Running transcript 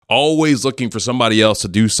always looking for somebody else to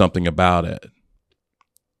do something about it.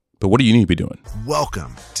 But what do you need to be doing?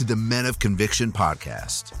 Welcome to the Men of Conviction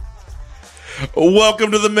podcast.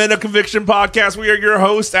 Welcome to the Men of Conviction podcast. We are your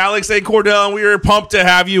hosts, Alex and Cordell, and we are pumped to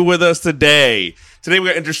have you with us today. Today we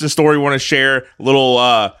got an interesting story. We want to share a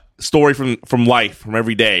little story from life, from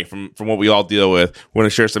every day, from what we all deal with. We want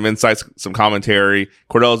to share some insights, some commentary.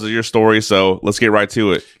 Cordell, this is your story, so let's get right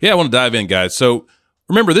to it. Yeah, I want to dive in, guys. So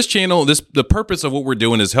remember, this channel, the purpose of what we're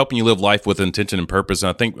doing is helping you live life with intention and purpose. And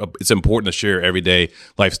I think it's important to share everyday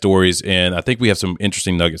life stories. And I think we have some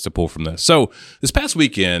interesting nuggets to pull from this. So this past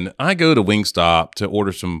weekend, I go to Wingstop to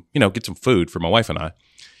order some, get some food for my wife and I.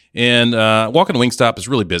 And walking to Wingstop is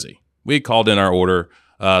really busy. We had called in our order.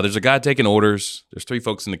 There's a guy taking orders. There's 3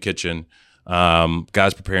 folks in the kitchen.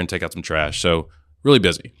 Guys preparing to take out some trash. So really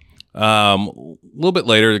busy. A little bit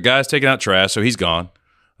later, the guy's taking out trash, so he's gone.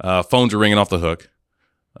 Phones are ringing off the hook.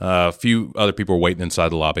 A few other people were waiting inside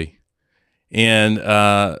the lobby. And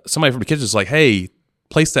somebody from the kitchen is like, hey,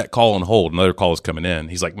 place that call on hold. Another call is coming in.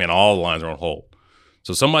 He's like, man, all the lines are on hold.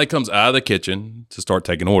 So somebody comes out of the kitchen to start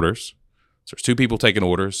taking orders. So there's 2 people taking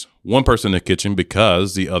orders, 1 person in the kitchen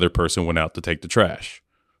because the other person went out to take the trash.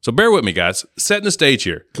 So bear with me, guys. Setting the stage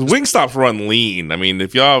here. Wingstops run lean. I mean,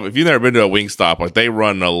 if you've never been to a Wingstop, like they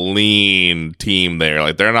run a lean team there.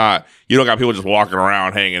 Like they're not, you don't got people just walking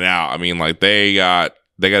around hanging out. I mean, like they got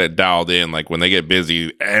it dialed in. Like when they get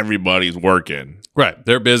busy, everybody's working. Right.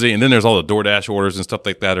 They're busy. And then there's all the DoorDash orders and stuff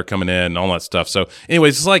like that are coming in and all that stuff. So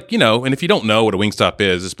anyways, it's like, and if you don't know what a Wingstop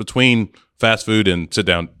is, it's between fast food and sit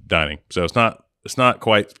down dining. So it's not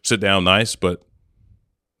quite sit down nice, but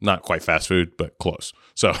not quite fast food, but close.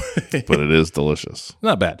 So, but it is delicious.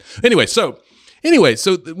 Not bad. Anyway, so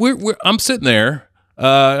I'm sitting there.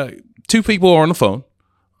 2 people are on the phone.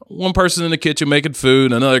 1 person in the kitchen making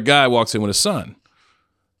food. Another guy walks in with his son.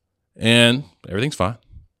 And everything's fine.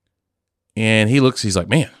 And he's like,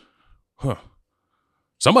 man,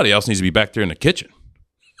 somebody else needs to be back there in the kitchen.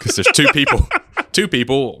 Because there's 2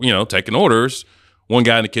 people, taking orders. 1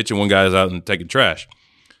 guy in the kitchen, 1 guy is out and taking trash.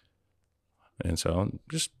 And so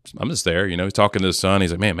I'm just there, he's talking to his son.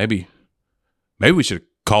 He's like, man, maybe we should have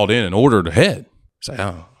called in and ordered ahead. He's like,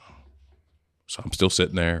 oh. So I'm still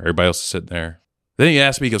sitting there. Everybody else is sitting there. Then he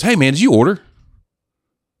asked me, he goes, hey, man, did you order?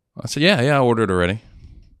 I said, yeah, I ordered already.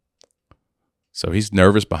 So he's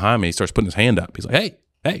nervous behind me. He starts putting his hand up. He's like,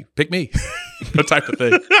 hey, pick me. That type of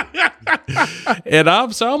thing. And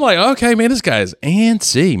I'm like, okay, man, this guy's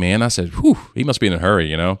antsy, man. I said, whew, he must be in a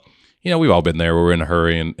hurry, we've all been there where we're in a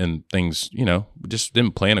hurry and things, we just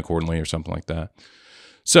didn't plan accordingly or something like that.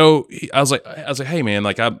 So I was like, hey, man,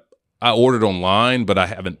 like I ordered online, but I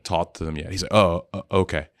haven't talked to them yet. He's like, oh,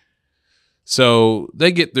 okay. So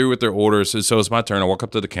they get through with their orders. So it's my turn. I walk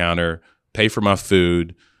up to the counter, pay for my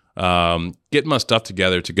food, get my stuff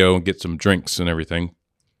together to go and get some drinks and everything.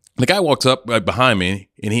 The guy walks up right behind me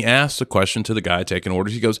and he asks a question to the guy taking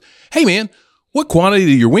orders. He goes, hey, man, what quantity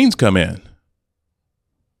do your wings come in?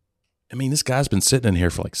 I mean, this guy's been sitting in here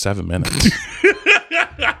for like 7 minutes.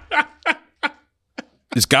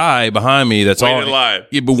 This guy behind me that's waiting in line.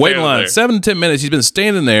 Yeah, but waiting in line 7 to 10 minutes. He's been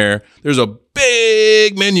standing there. There's a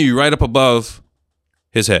big menu right up above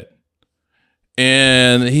his head.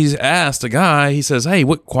 And he's asked the guy, he says, hey,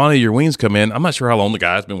 what quantity of your wings come in? I'm not sure how long the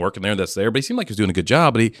guy's been working there that's there, but he seemed like he was doing a good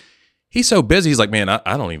job. But he's so busy. He's like, man,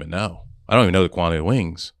 I don't even know. I don't even know the quantity of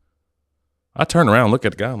wings. I turn around and look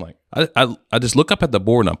at the guy. I'm like, I just look up at the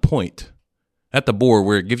board and I point at the board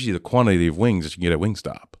where it gives you the quantity of wings that you can get at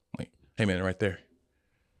Wingstop. I'm like, hey, man, right there.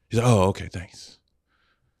 He's like, oh, okay, thanks.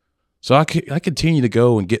 So I continue to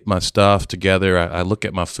go and get my stuff together. I look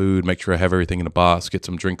at my food, make sure I have everything in the box, get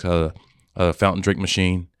some drinks out of a fountain drink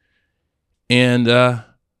machine. And I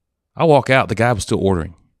walk out. The guy was still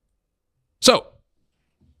ordering. So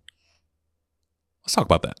let's talk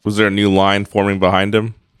about that. Was there a new line forming behind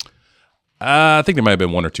him? I think there might have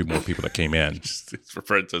been 1 or 2 more people that came in. It's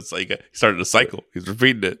referring to, it's like he started a cycle. He's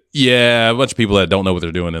repeating it. Yeah, a bunch of people that don't know what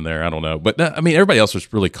they're doing in there. I don't know. But I mean, everybody else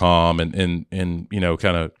was really calm and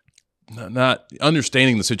kind of not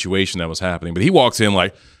understanding the situation that was happening. But he walks in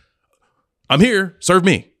like, I'm here, serve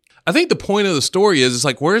me. I think the point of the story is, it's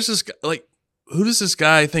like, where's this guy? Like, who does this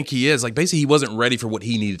guy think he is? Like, basically, he wasn't ready for what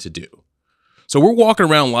he needed to do. So we're walking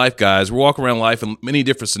around life, guys. We're walking around life in many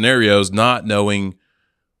different scenarios, not knowing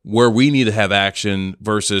where we need to have action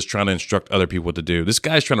versus trying to instruct other people what to do. This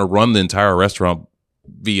guy's trying to run the entire restaurant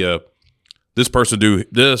via this person do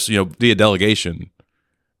this, via delegation.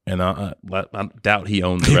 And I doubt he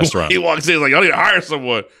owned the restaurant. He walks in, he's like, I need to hire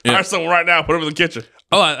someone. Hire someone right now. Put him in the kitchen.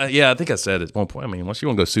 Oh, I think I said at one point, I mean, unless you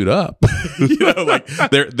want to go suit up, like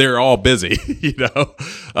they're all busy,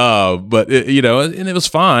 but and it was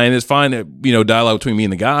fine. It's fine, dialogue between me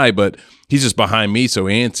and the guy, but he's just behind me, so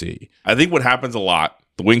antsy. I think what happens a lot,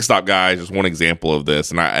 the Wingstop guy is just one example of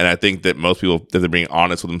this. And I think that most people, if they're being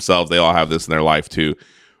honest with themselves, they all have this in their life too.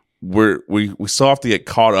 We so often get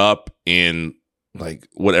caught up in like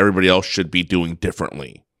what everybody else should be doing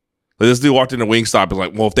differently. Like this dude walked into Wingstop and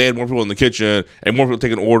like, well, if they had more people in the kitchen and more people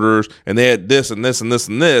taking orders and they had this and this and this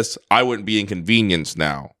and this, I wouldn't be inconvenienced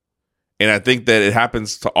now. And I think that it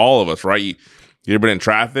happens to all of us, right? You ever been in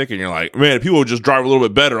traffic and you're like, man, if people would just drive a little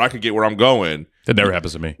bit better, I could get where I'm going. That never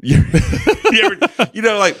happens to me.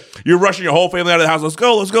 Like you're rushing your whole family out of the house. Let's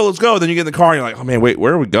go. Then you get in the car and you're like, oh man, wait,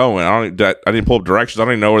 where are we going? I didn't pull up directions. I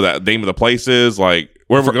don't even know where that name of the place is. Like,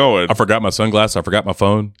 where are we going? I forgot my sunglasses. I forgot my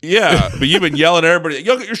phone. Yeah, but you've been yelling at everybody,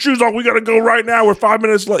 yo, get your shoes on. We got to go right now. We're 5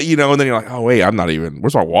 minutes late. And then you're like, oh wait, I'm not even.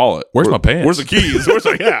 Where's my wallet? Where's my pants? Where's the keys?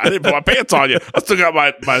 I didn't put my pants on yet. I still got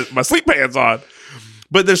my sleep pants on.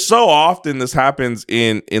 But there's so often this happens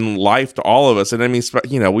in life to all of us, and I mean,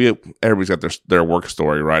 everybody's got their work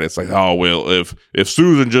story, right? It's like, oh well, if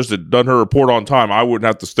Susan just had done her report on time, I wouldn't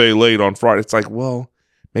have to stay late on Friday. It's like, well,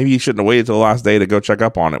 maybe you shouldn't have waited till the last day to go check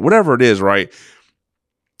up on it. Whatever it is, right?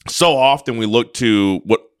 So often we look to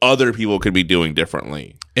what other people could be doing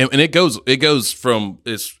differently, and it goes from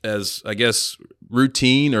as I guess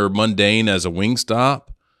routine or mundane as a Wingstop.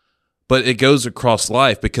 But it goes across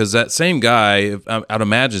life because that same guy, I'd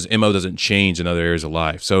imagine his MO doesn't change in other areas of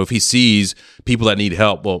life. So if he sees people that need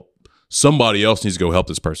help, well, somebody else needs to go help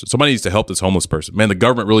this person. Somebody needs to help this homeless person. Man, the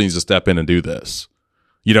government really needs to step in and do this.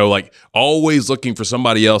 Like always looking for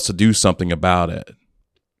somebody else to do something about it.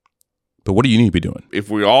 But what do you need to be doing? If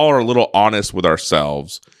we all are a little honest with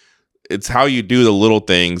ourselves, it's how you do the little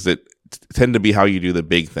things that tend to be how you do the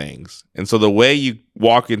big things. And so the way you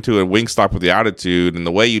walk into a Wingstop with the attitude, and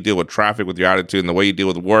the way you deal with traffic with your attitude, and the way you deal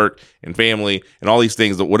with work and family and all these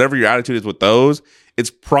things, that whatever your attitude is with those, it's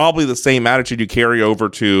probably the same attitude you carry over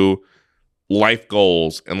to life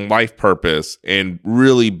goals and life purpose and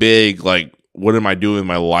really big, like, what am I doing in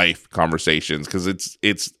my life conversations? Because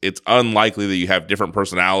it's unlikely that you have different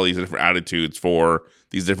personalities and different attitudes for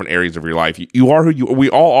these different areas of your life. You are who we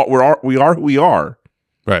are who we are.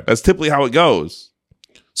 Right. That's typically how it goes.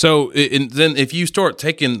 So and then if you start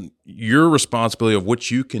taking your responsibility of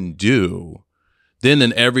what you can do, then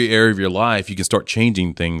in every area of your life, you can start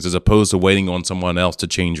changing things as opposed to waiting on someone else to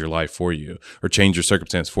change your life for you or change your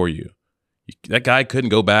circumstance for you. That guy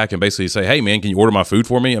couldn't go back and basically say, hey, man, can you order my food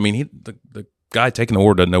for me? I mean, the guy taking the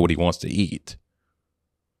order doesn't know what he wants to eat.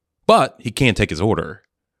 But he can take his order.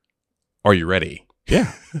 Are you ready?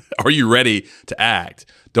 Yeah. Are you ready to act?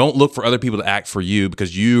 Don't look for other people to act for you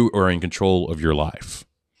because you are in control of your life.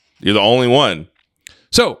 You're the only one.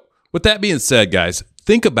 So with that being said, guys,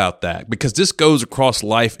 think about that because this goes across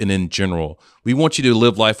life and in general. We want you to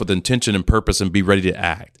live life with intention and purpose and be ready to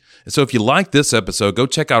act. And so if you like this episode, go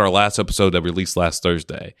check out our last episode that we released last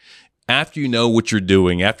Thursday. After you know what you're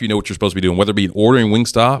doing, after you know what you're supposed to be doing, whether it be ordering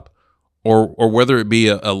Wingstop or whether it be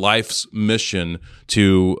a life's mission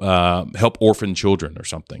to help orphan children or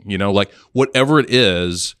something, like whatever it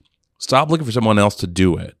is, stop looking for someone else to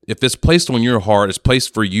do it. If it's placed on your heart, it's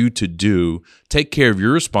placed for you to do, take care of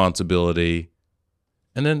your responsibility,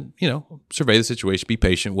 and then, survey the situation, be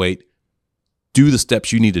patient, wait, do the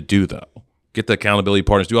steps you need to do though. Get the accountability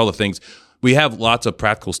partners, do all the things. We have lots of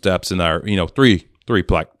practical steps in our, three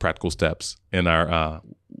practical steps in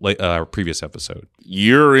our previous episode.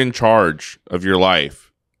 You're in charge of your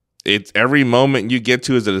life. It's every moment you get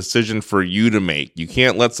to is a decision for you to make. You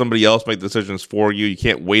can't let somebody else make decisions for you. You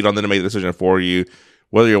can't wait on them to make a decision for you.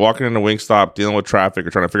 Whether you're walking in a Wingstop, dealing with traffic, or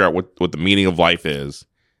trying to figure out what the meaning of life is,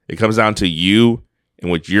 it comes down to you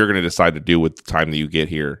and what you're going to decide to do with the time that you get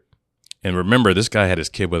here. And remember, this guy had his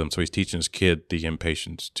kid with him, so he's teaching his kid the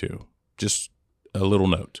impatience too. Just a little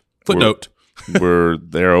note. Footnote.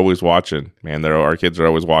 They're always watching, man. Our kids are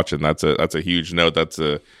always watching. That's a huge note. That's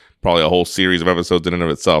probably a whole series of episodes in and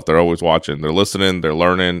of itself. They're always watching. They're listening. They're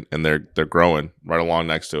learning, and they're growing right along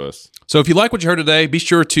next to us. So if you like what you heard today, be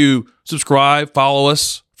sure to subscribe, follow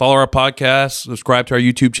us, follow our podcast, subscribe to our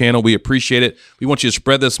YouTube channel. We appreciate it. We want you to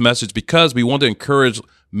spread this message because we want to encourage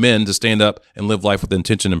men to stand up and live life with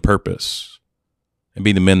intention and purpose and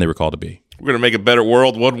be the men they were called to be. We're going to make a better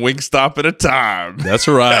world one Wingstop at a time. That's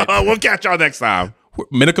right. We'll catch y'all next time.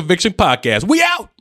 Men of Conviction Podcast. We out.